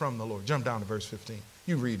from the Lord. Jump down to verse 15.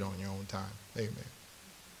 You read on your own time. Amen.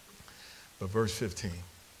 But verse 15.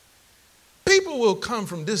 People will come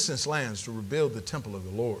from distant lands to rebuild the temple of the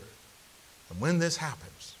Lord. And when this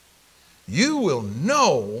happens, you will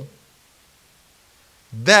know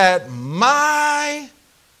that my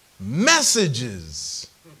messages,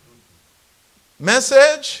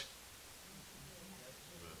 messages,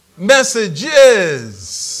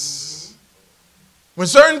 when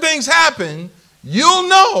certain things happen, you'll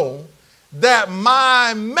know that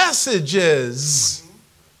my messages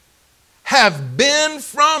have been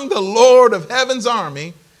from the Lord of heaven's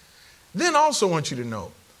army. Then also want you to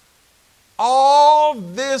know, all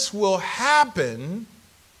this will happen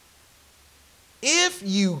if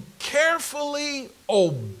you carefully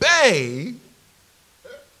obey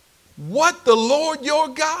what the Lord your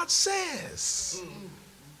God says.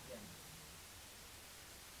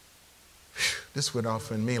 This went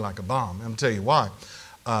off in me like a bomb. I'm going to tell you why.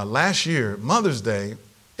 Last year, Mother's Day,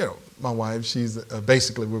 my wife, she's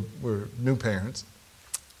basically, we're new parents.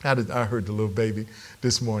 I heard the little baby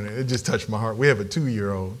this morning. It just touched my heart. We have a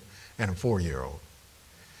 2-year-old and a 4-year-old.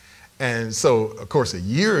 And so, of course, a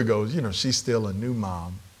year ago, she's still a new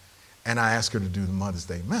mom. And I asked her to do the Mother's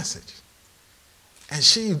Day message. And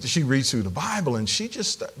she reads through the Bible, and she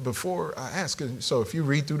just, before I asked her, so if you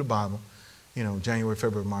read through the Bible, January,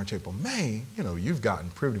 February, March, April, May, you've gotten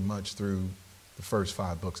pretty much through the first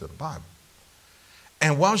 5 books of the Bible.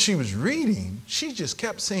 And while she was reading, she just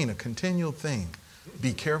kept saying a continual thing.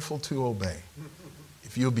 Be careful to obey.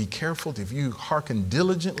 If you'll be careful, if you hearken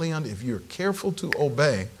diligently, if you're careful to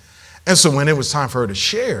obey. And so when it was time for her to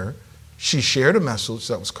share, she shared a message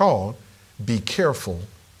that was called, Be Careful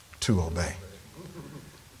to Obey.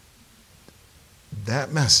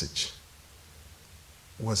 That message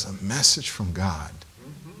was a message from God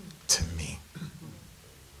to me.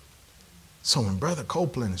 So when Brother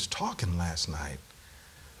Copeland is talking last night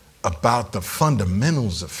about the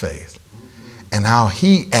fundamentals of faith and how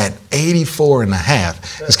he at 84 and a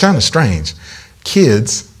half, it's kind of strange.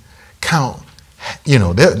 Kids count,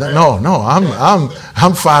 I'm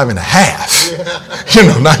 5 and a half.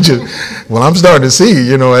 Not just, well, I'm starting to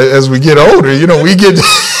see, as we get older, we get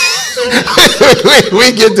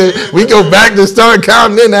we go back to start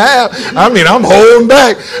counting in the half. I mean, I'm holding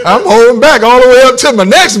back all the way up to my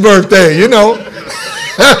next birthday,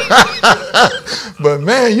 But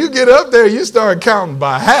man, you get up there, you start counting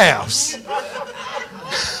by halves.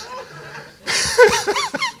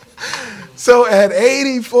 So at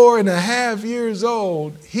 84 and a half years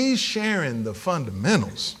old, he's sharing the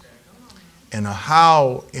fundamentals and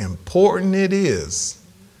how important it is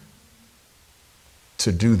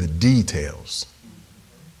to do the details.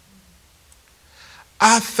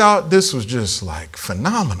 I thought this was just like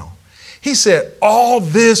phenomenal. He said, all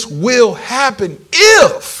this will happen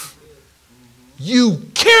if you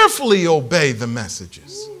carefully obey the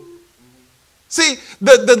messages. See,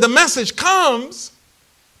 the message comes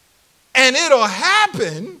and it'll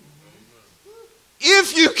happen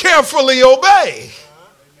if you carefully obey.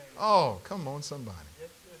 Oh, come on, somebody.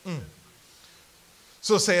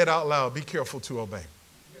 So say it out loud. Be careful to obey.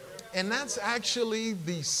 And that's actually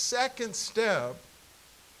the second step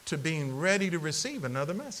to being ready to receive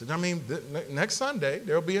another message. I mean, next Sunday,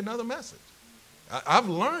 there'll be another message. I've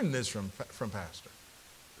learned this from Pastor.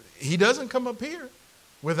 He doesn't come up here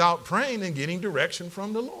without praying and getting direction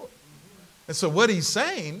from the Lord. And so what he's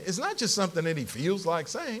saying is not just something that he feels like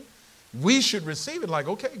saying. We should receive it like,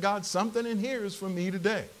 okay, God, something in here is for me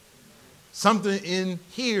today. Something in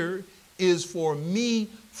here is for me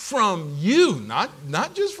from you, not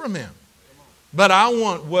just from him. But I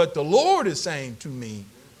want what the Lord is saying to me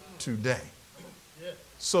today.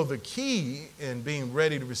 So the key in being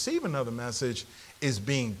ready to receive another message is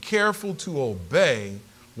being careful to obey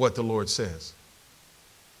what the Lord says.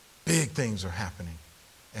 Big things are happening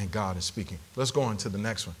and God is speaking. Let's go on to the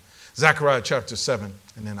next one. Zechariah chapter 7,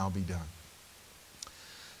 and then I'll be done.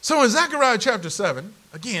 So in Zechariah chapter 7,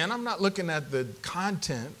 again, I'm not looking at the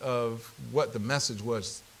content of what the message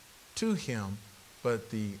was to him, but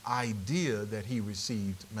the idea that he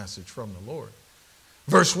received message from the Lord.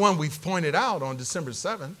 Verse 1, we've pointed out on December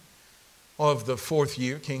 7th of the 4th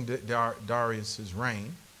year, King Darius'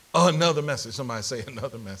 reign, another message, somebody say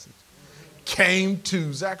another message, came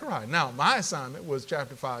to Zechariah. Now, my assignment was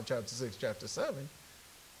chapter 5, chapter 6, chapter 7.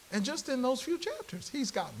 And just in those few chapters, he's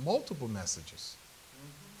got multiple messages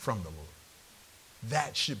from the Lord.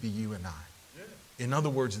 That should be you and I. In other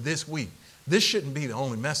words, this week, this shouldn't be the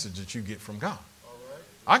only message that you get from God.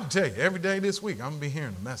 I can tell you, every day this week, I'm going to be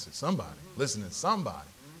hearing a message. Somebody, listening to somebody,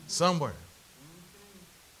 somewhere.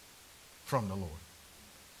 from the Lord.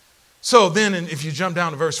 So then, if you jump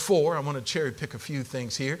down to verse 4, I want to cherry pick a few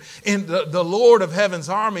things here. And the Lord of heaven's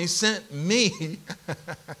army sent me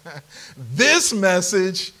this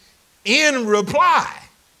message in reply.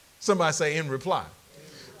 Somebody say in reply.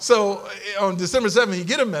 So on December 7th, you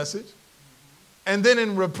get a message. And then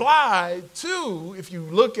in reply to, if you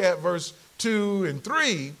look at verse 2 and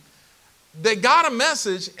 3, they got a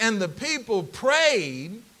message and the people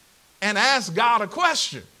prayed and asked God a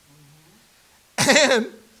question. And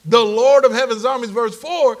the Lord of heaven's armies, verse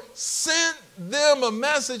 4, sent them a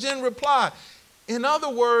message in reply. In other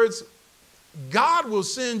words, God will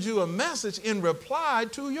send you a message in reply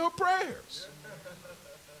to your prayers.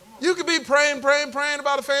 You could be praying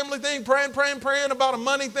about a family thing, praying about a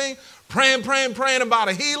money thing, praying about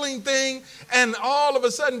a healing thing, and all of a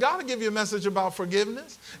sudden, God will give you a message about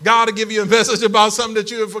forgiveness. God will give you a message about something that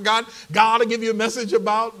you have forgotten. God will give you a message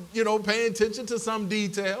about, paying attention to some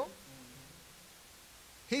detail.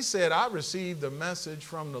 He said, I received a message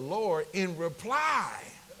from the Lord in reply,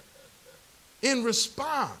 in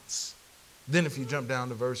response. Then if you jump down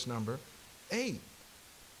to verse number 8.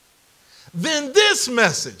 Then this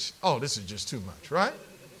message, this is just too much, right?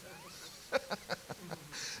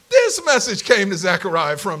 This message came to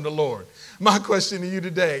Zechariah from the Lord. My question to you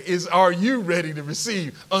today is, are you ready to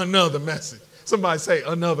receive another message? Somebody say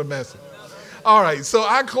another message. All right, so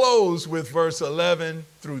I close with verse 11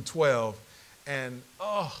 through 12. And,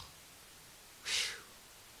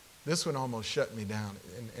 this one almost shut me down.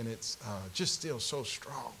 And it's just still so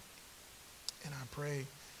strong. And I pray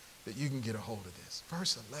that you can get a hold of this.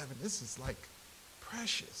 Verse 11, this is like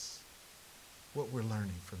precious, what we're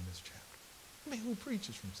learning from this chapter. I mean, who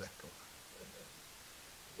preaches from Zechariah?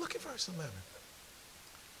 Look at verse 11.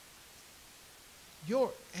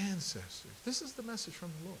 Your ancestors, this is the message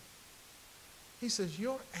from the Lord. He says,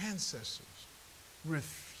 your ancestors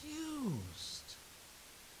refused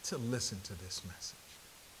to listen to this message.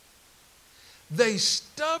 They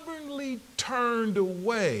stubbornly turned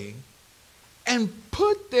away and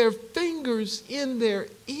put their fingers in their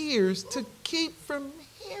ears to keep from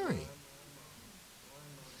hearing.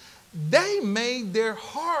 They made their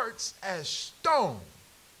hearts as stone.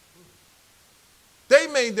 They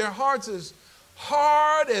made their hearts as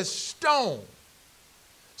hard as stone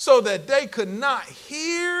so that they could not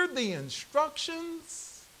hear the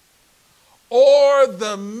instructions or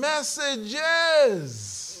the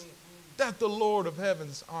messages that the Lord of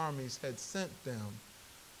heaven's armies had sent them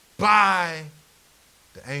by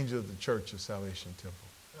the angel of the Church of Salvation Temple.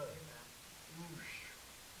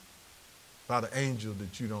 By the angel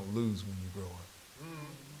that you don't lose when you grow up.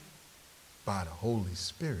 By the Holy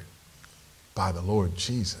Spirit. By the Lord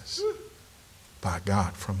Jesus. By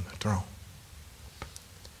God from the throne.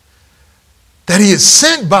 That he is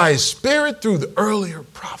sent by his Spirit through the earlier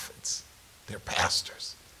prophets, their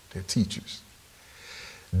pastors, their teachers.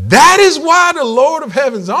 That is why the Lord of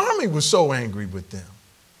heaven's army was so angry with them.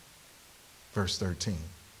 Verse 13.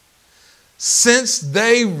 Since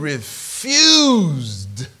they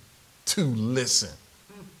refused to listen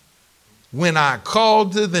when I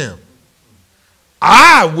called to them,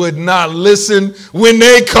 I would not listen when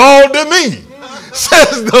they called to me,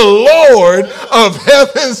 says the Lord of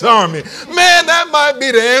heaven's army. Man, that might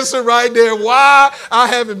be the answer right there why I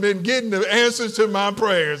haven't been getting the answers to my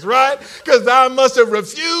prayers, right? Because I must have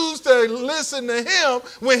refused to listen to him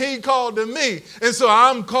when he called to me. And so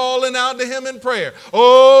I'm calling out to him in prayer.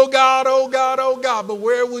 Oh God, oh God, oh God. But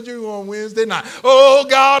where were you on Wednesday night? Oh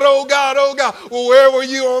God, oh God, oh God. Well, where were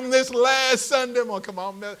you on this last Sunday? Oh, come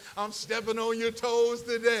on, man. I'm stepping on your toes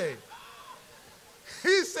today.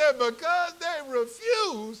 He said, because they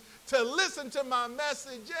refuse to listen to my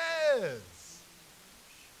messages.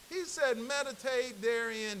 He said, meditate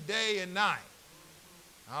therein day and night.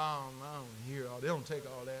 I don't hear all. They don't take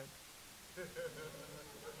all that.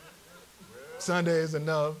 Sunday is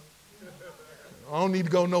enough. I don't need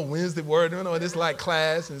to go no Wednesday word. No, it's like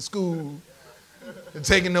class and school and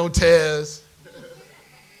taking no tests.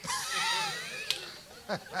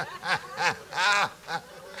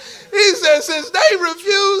 He said, since they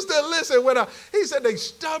refused to listen, he said they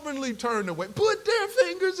stubbornly turned away, put their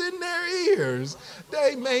fingers in their ears.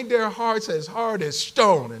 They made their hearts as hard as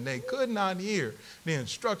stone, and they could not hear the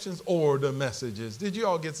instructions or the messages. Did you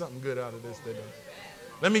all get something good out of this today?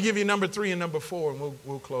 Let me give you number 3 and number 4, and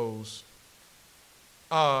we'll close.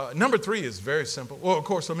 Number 3 is very simple. Well, of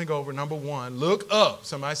course, let me go over number 1. Look up.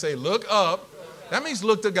 Somebody say, look up. That means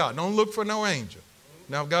look to God. Don't look for no angel.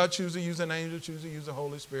 Now, if God chooses to use an angel, chooses to use the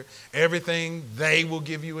Holy Spirit, everything they will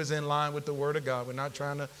give you is in line with the Word of God. We're not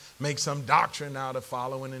trying to make some doctrine out of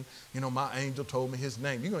following and, my angel told me his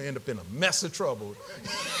name. You're going to end up in a mess of trouble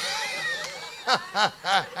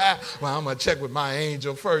Well, I'm going to check with my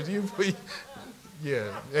angel first.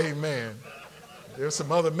 Yeah, amen. There's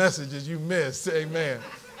some other messages you missed. Amen.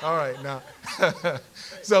 All right, now.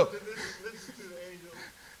 So, listen to the angel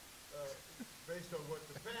based on what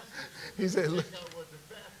the pastor said. he said, Check out what the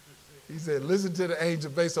pastor said. he said, listen to the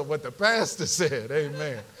angel based on what the pastor said.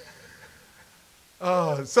 Amen.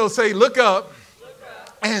 So say, look up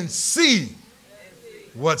and see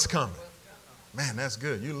what's coming. Man, that's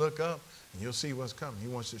good. You look up and you'll see what's coming. He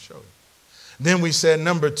wants to show you. Then we said,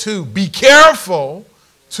 number 2, be careful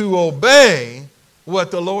to obey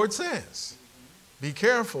what the Lord says. Be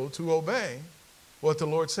careful to obey what the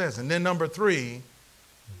Lord says. And then number 3,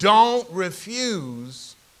 don't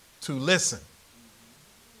refuse to listen.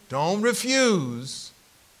 Don't refuse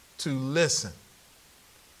to listen.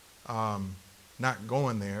 Not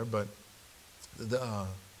going there, but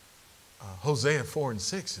Hosea 4 and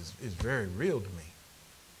 6 is very real to me.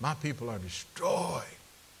 My people are destroyed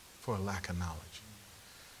for a lack of knowledge.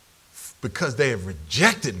 Because they have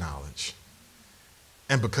rejected knowledge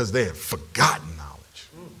and because they have forgotten knowledge.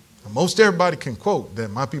 Now, most everybody can quote that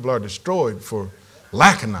my people are destroyed for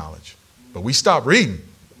lack of knowledge. But we stop reading.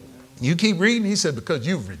 You keep reading, he said, because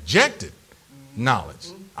you've rejected knowledge,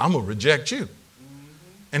 I'm going to reject you.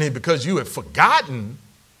 And then because you have forgotten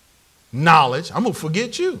knowledge, I'm going to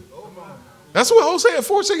forget you. That's what Hosea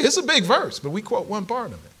 4 says. It's a big verse, but we quote one part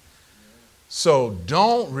of it. So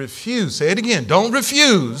don't refuse. Say it again. Don't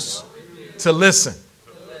refuse to listen.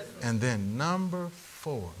 And then number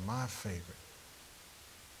 4, my favorite.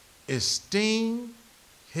 Esteem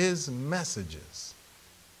his messages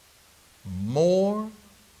more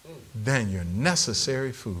than your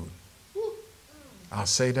necessary food. I'll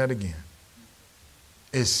say that again.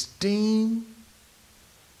 Esteem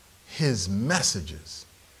his messages.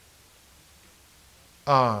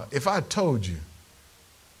 If I told you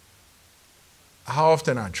how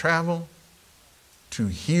often I travel to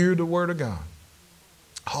hear the word of God,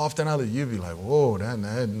 how often you'd be like, whoa,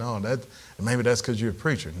 maybe that's because you're a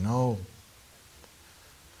preacher. No.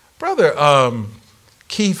 Brother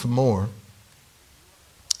Keith Moore,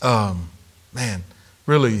 man,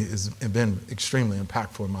 really has been extremely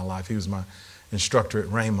impactful in my life. He was my instructor at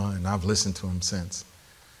Rhema, and I've listened to him since.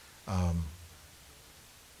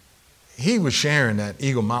 He was sharing at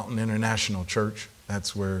Eagle Mountain International Church.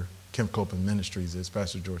 That's where Kenneth Copeland Ministries is,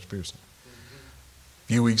 Pastor George Pearson. A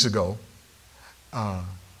few weeks ago,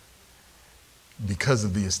 because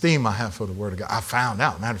of the esteem I have for the Word of God, I found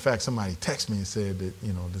out. Matter of fact, somebody texted me and said that,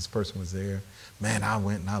 this person was there. Man, I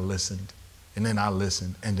went and I listened, and then I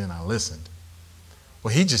listened, and then I listened.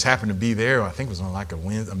 Well, he just happened to be there. I think it was on like a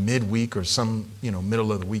midweek or some,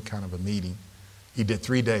 middle of the week kind of a meeting. He did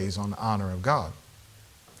 3 days on the honor of God.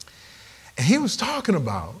 And he was talking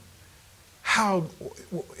about how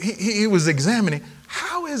he was examining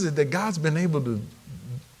how is it that God's been able to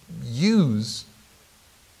use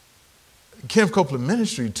Kenneth Copeland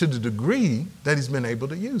Ministry to the degree that he's been able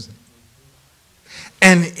to use it.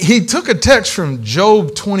 And he took a text from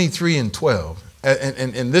Job 23 and 12.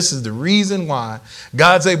 And this is the reason why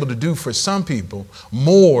God's able to do for some people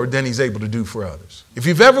more than he's able to do for others. If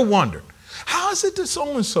you've ever wondered, how is it that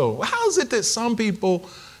so-and-so, how is it that some people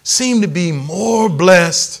seem to be more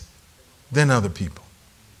blessed than other people?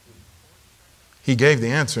 He gave the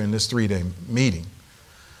answer in this 3-day meeting.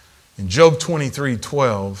 In Job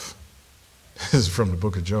 23:12, this is from the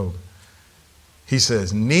book of Job, he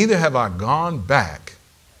says, neither have I gone back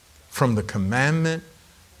from the commandment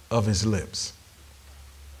of his lips.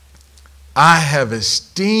 I have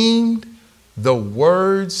esteemed the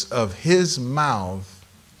words of his mouth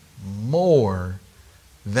more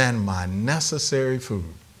than my necessary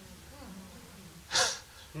food.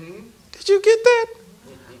 Did you get that?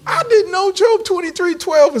 I didn't know Job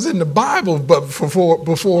 23:12 was in the Bible but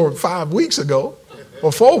before 5 weeks ago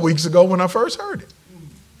or 4 weeks ago when I first heard it.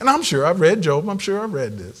 And I'm sure I've read Job. I'm sure I've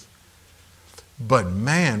read this. But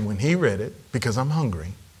man, when he read it, because I'm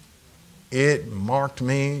hungry, it marked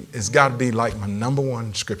me. It's got to be like my number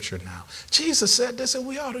one scripture now. Jesus said this and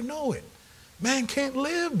we ought to know it. Man can't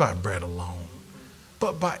live by bread alone,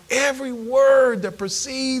 but by every word that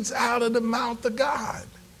proceeds out of the mouth of God.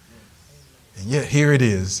 And yet here it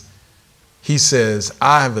is. He says,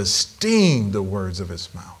 I have esteemed the words of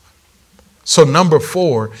his mouth. So number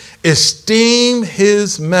 4, esteem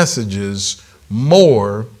his messages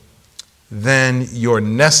more than your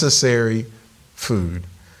necessary food.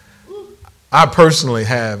 I personally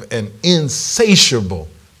have an insatiable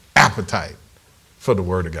appetite for the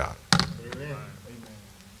Word of God.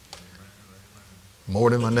 More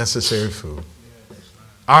than my necessary food.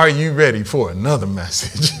 Are you ready for another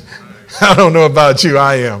message? I don't know about you,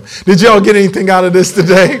 I am. Did y'all get anything out of this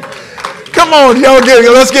today? Come on,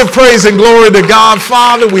 let's give praise and glory to God.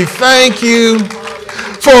 Father, we thank you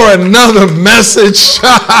for another message.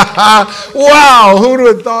 Wow, who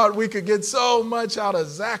would have thought we could get so much out of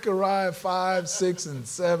Zechariah 5, 6, and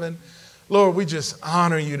 7? Lord, we just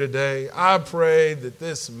honor you today. I pray that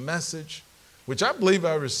this message, which I believe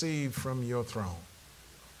I received from your throne,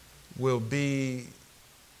 will be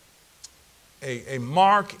a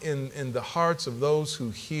mark in the hearts of those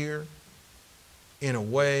who hear in a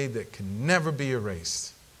way that can never be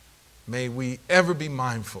erased. May we ever be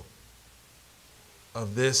mindful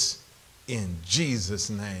of this in Jesus'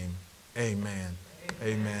 name. Amen.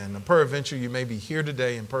 Amen. Now, peradventure, you may be here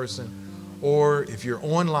today in person, or if you're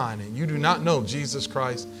online and you do not know Jesus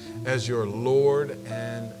Christ as your Lord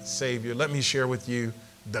and Savior, let me share with you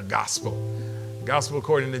the gospel. The gospel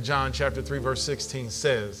according to John chapter 3, verse 16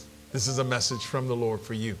 says, this is a message from the Lord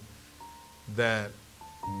for you, that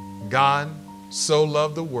God so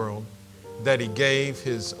loved the world that he gave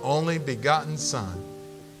his only begotten Son,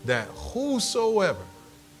 that whosoever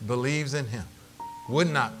believes in him would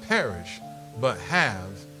not perish, but have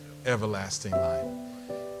everlasting life.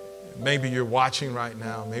 Maybe you're watching right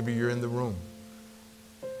now. Maybe you're in the room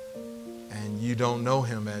and you don't know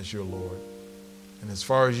him as your Lord. And as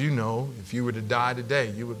far as you know, if you were to die today,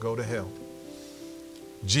 you would go to hell.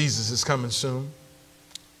 Jesus is coming soon.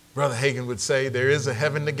 Brother Hagin would say there is a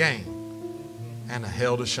heaven to gain and a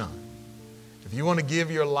hell to shun. If you want to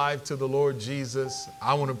give your life to the Lord Jesus,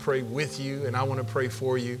 I want to pray with you and I want to pray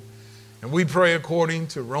for you. And we pray according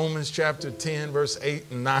to Romans chapter 10, verse 8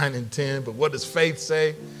 and 9 and 10. But what does faith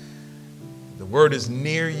say? The word is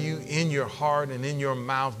near you, in your heart and in your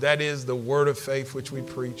mouth. That is the word of faith which we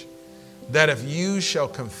preach. That if you shall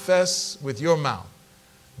confess with your mouth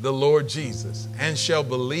the Lord Jesus and shall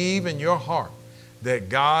believe in your heart that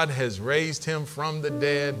God has raised him from the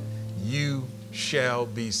dead, you shall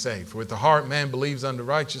be saved. For with the heart man believes unto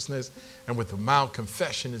righteousness, and with the mouth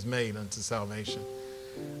confession is made unto salvation.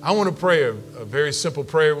 I want to pray a very simple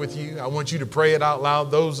prayer with you. I want you to pray it out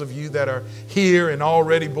loud. Those of you that are here and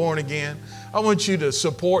already born again, I want you to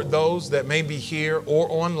support those that may be here or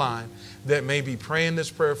online that may be praying this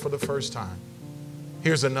prayer for the first time.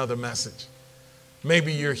 Here's another message.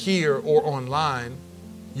 Maybe you're here or online,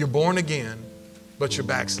 you're born again, but you're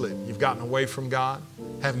backslid. You've gotten away from God,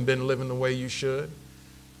 haven't been living the way you should.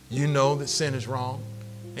 You know that sin is wrong,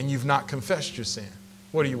 and you've not confessed your sin.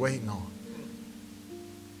 What are you waiting on?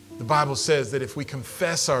 The Bible says that if we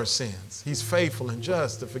confess our sins, he's faithful and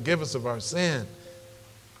just to forgive us of our sin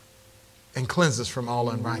and cleanse us from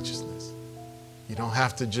all unrighteousness. You don't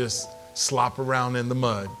have to just slop around in the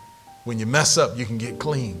mud. When you mess up, you can get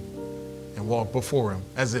clean and walk before him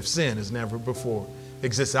as if sin has never before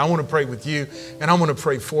existed. I want to pray with you, and I want to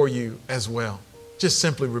pray for you as well. Just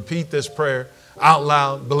simply repeat this prayer out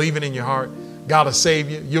loud, believe it in your heart. God will save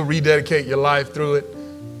you. You'll rededicate your life through it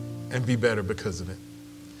and be better because of it.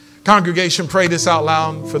 Congregation, pray this out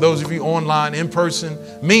loud. For those of you online, in person,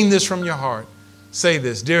 mean this from your heart. Say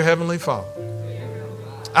this: Dear Heavenly Father,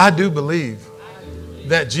 I do believe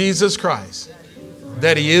that Jesus Christ,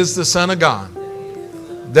 that he is the Son of God,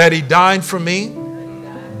 that he died for me,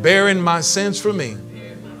 bearing my sins for me.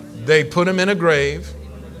 They put him in a grave,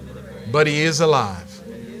 but he is alive.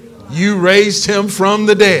 You raised him from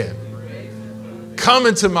the dead. Come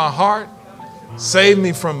into my heart, save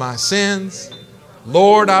me from my sins.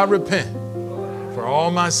 Lord, I repent for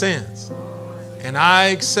all my sins, and I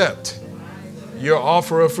accept your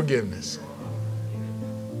offer of forgiveness.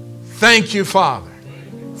 Thank you, Father,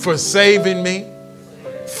 for saving me.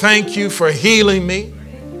 Thank you for healing me,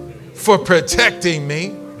 for protecting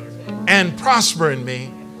me and prospering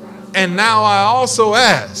me. And now I also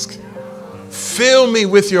ask, fill me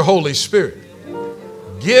with your Holy Spirit.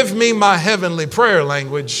 Give me my heavenly prayer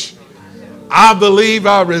language. I believe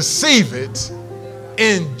I receive it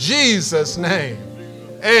in Jesus' name.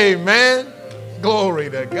 Amen. Glory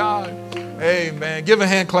to God. Amen. Give a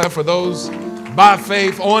hand clap for those by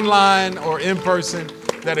faith, online or in person,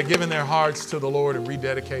 that are giving their hearts to the Lord and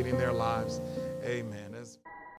rededicating their lives. Amen.